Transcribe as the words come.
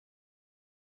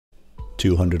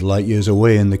200 light-years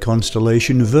away in the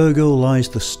constellation Virgo lies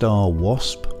the star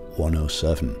WASP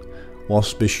 107.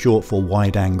 WASP is short for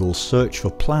Wide-Angle Search for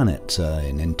Planets,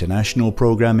 an international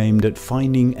program aimed at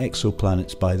finding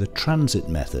exoplanets by the transit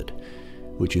method,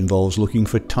 which involves looking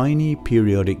for tiny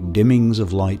periodic dimmings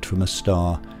of light from a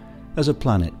star as a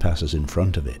planet passes in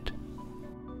front of it.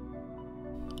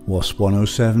 WASP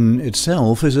 107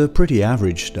 itself is a pretty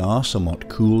average star, somewhat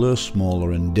cooler,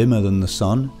 smaller and dimmer than the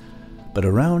Sun, but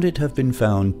around it have been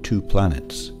found 2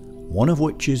 planets, one of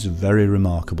which is very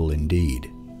remarkable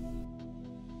indeed.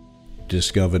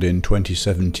 Discovered in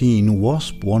 2017,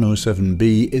 WASP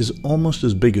 107b is almost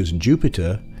as big as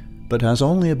Jupiter, but has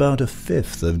only about a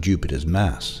fifth of Jupiter's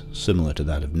mass, similar to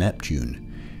that of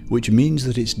Neptune, which means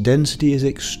that its density is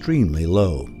extremely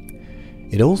low.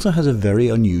 It also has a very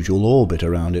unusual orbit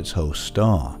around its host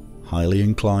star, highly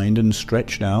inclined and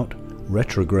stretched out,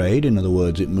 retrograde, in other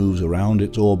words it moves around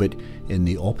its orbit in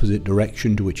the opposite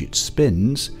direction to which it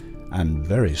spins, and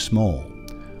very small.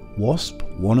 WASP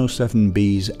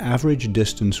 107b's average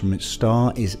distance from its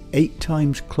star is 8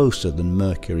 times closer than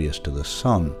Mercury is to the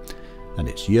Sun, and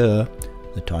its year,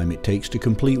 the time it takes to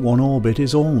complete one orbit,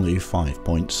 is only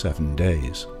 5.7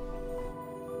 days.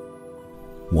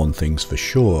 One thing's for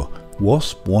sure,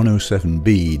 WASP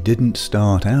 107b didn't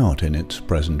start out in its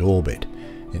present orbit.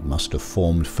 It must have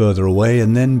formed further away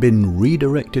and then been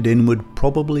redirected inward,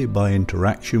 probably by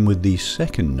interaction with the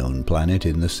second known planet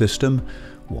in the system,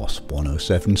 WASP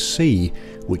 107c,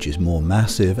 which is more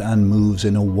massive and moves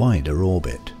in a wider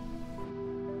orbit.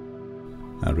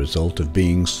 A result of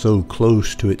being so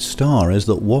close to its star is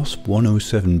that WASP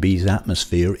 107b's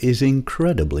atmosphere is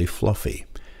incredibly fluffy.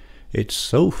 It's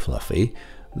so fluffy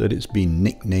that it's been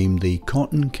nicknamed the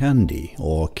cotton candy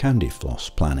or candy floss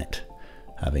planet.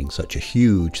 Having such a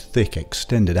huge, thick,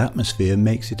 extended atmosphere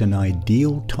makes it an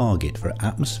ideal target for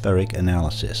atmospheric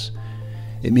analysis.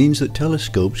 It means that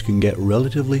telescopes can get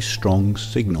relatively strong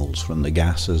signals from the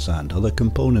gases and other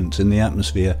components in the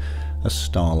atmosphere as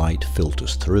starlight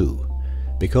filters through.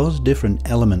 Because different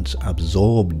elements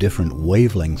absorb different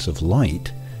wavelengths of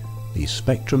light, the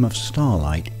spectrum of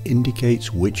starlight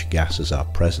indicates which gases are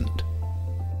present.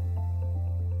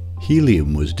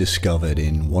 Helium was discovered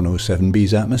in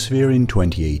 107b's atmosphere in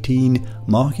 2018,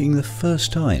 marking the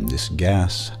first time this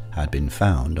gas had been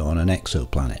found on an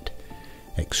exoplanet.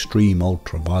 Extreme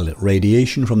ultraviolet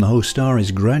radiation from the host star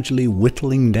is gradually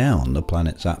whittling down the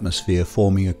planet's atmosphere,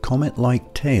 forming a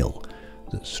comet-like tail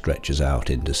that stretches out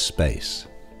into space.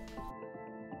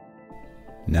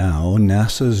 Now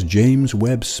NASA's James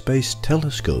Webb Space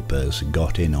Telescope has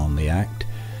got in on the act.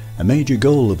 A major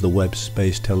goal of the Webb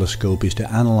Space Telescope is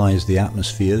to analyze the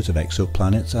atmospheres of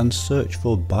exoplanets and search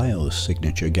for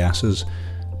biosignature gases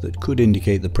that could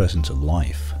indicate the presence of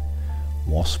life.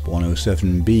 WASP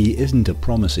 107b isn't a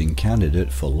promising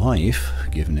candidate for life,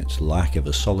 given its lack of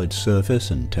a solid surface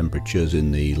and temperatures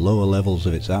in the lower levels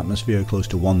of its atmosphere close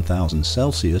to 1000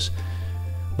 Celsius,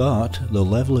 but the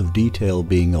level of detail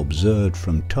being observed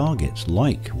from targets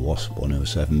like WASP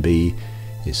 107b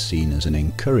is seen as an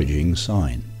encouraging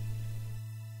sign.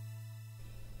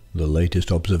 The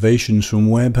latest observations from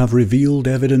Webb have revealed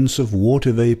evidence of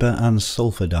water vapor and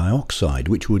sulfur dioxide,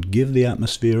 which would give the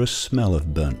atmosphere a smell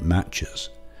of burnt matches.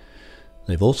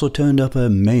 They've also turned up a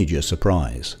major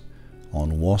surprise.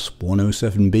 On WASP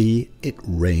 107b, it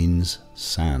rains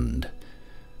sand.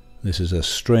 This is a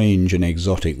strange and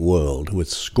exotic world, with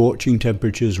scorching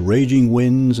temperatures, raging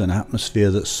winds, an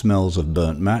atmosphere that smells of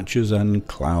burnt matches, and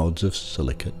clouds of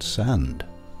silicate sand.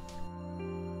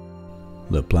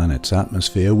 The planet's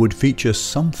atmosphere would feature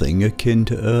something akin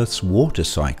to Earth's water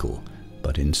cycle,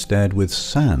 but instead with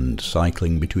sand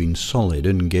cycling between solid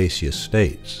and gaseous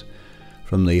states.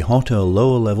 From the hotter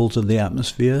lower levels of the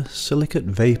atmosphere, silicate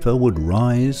vapor would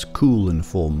rise, cool and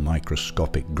form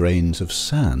microscopic grains of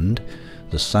sand.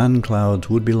 The sand clouds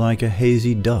would be like a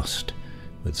hazy dust,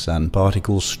 with sand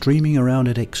particles streaming around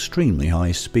at extremely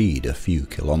high speed, a few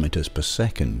kilometers per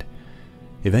second.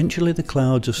 Eventually the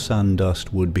clouds of sand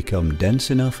dust would become dense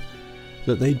enough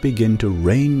that they'd begin to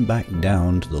rain back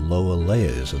down to the lower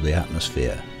layers of the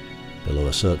atmosphere. Below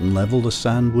a certain level, the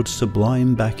sand would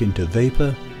sublime back into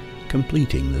vapor,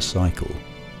 completing the cycle.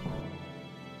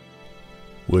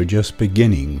 We're just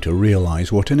beginning to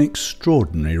realize what an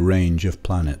extraordinary range of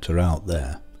planets are out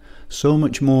there. So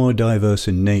much more diverse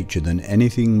in nature than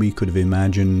anything we could have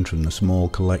imagined from the small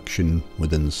collection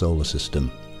within the solar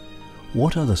system.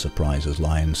 What other surprises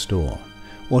lie in store?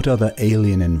 What other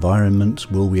alien environments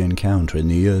will we encounter in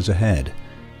the years ahead,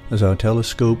 as our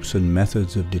telescopes and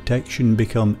methods of detection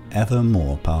become ever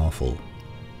more powerful?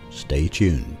 Stay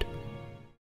tuned.